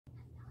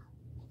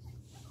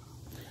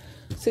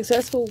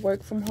Successful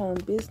work from home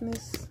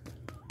business.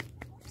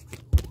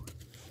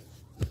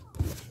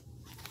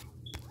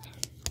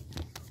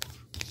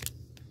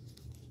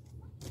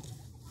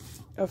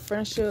 A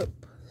friendship,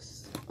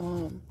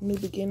 new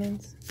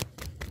beginnings.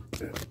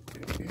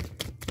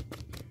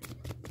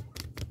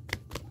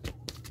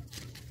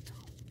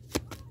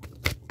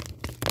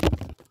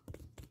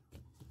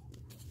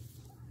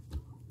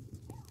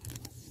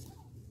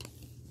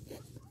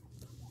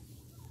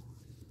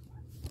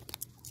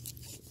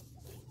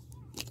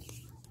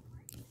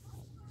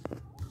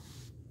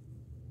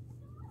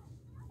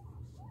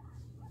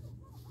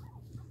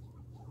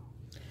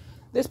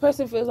 This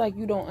person feels like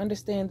you don't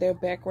understand their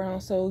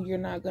background, so you're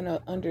not going to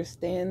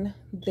understand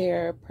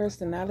their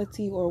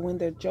personality or when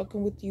they're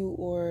joking with you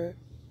or,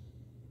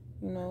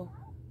 you know,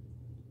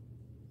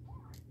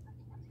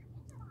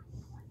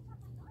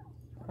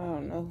 I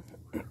don't know.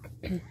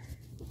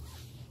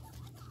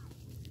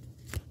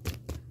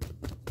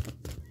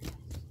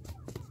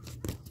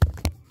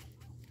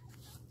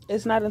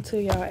 It's not until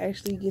y'all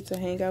actually get to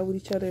hang out with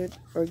each other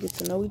or get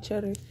to know each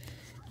other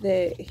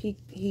that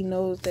he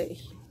knows that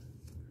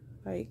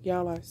like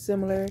y'all are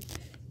similar.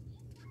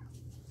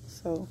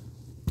 So,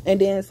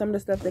 and then some of the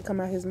stuff that come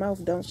out his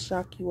mouth don't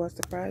shock you or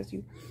surprise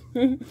you.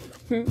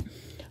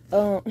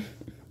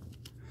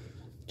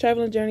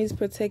 Traveling journeys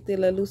protected,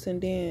 let loose and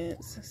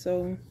dance.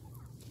 So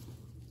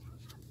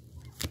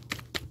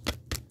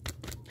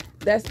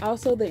that's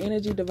also the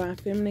energy Divine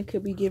Feminine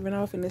could be giving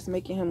off, and it's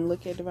making him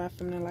look at Divine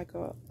Feminine like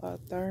a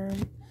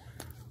therm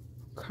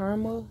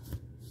karma.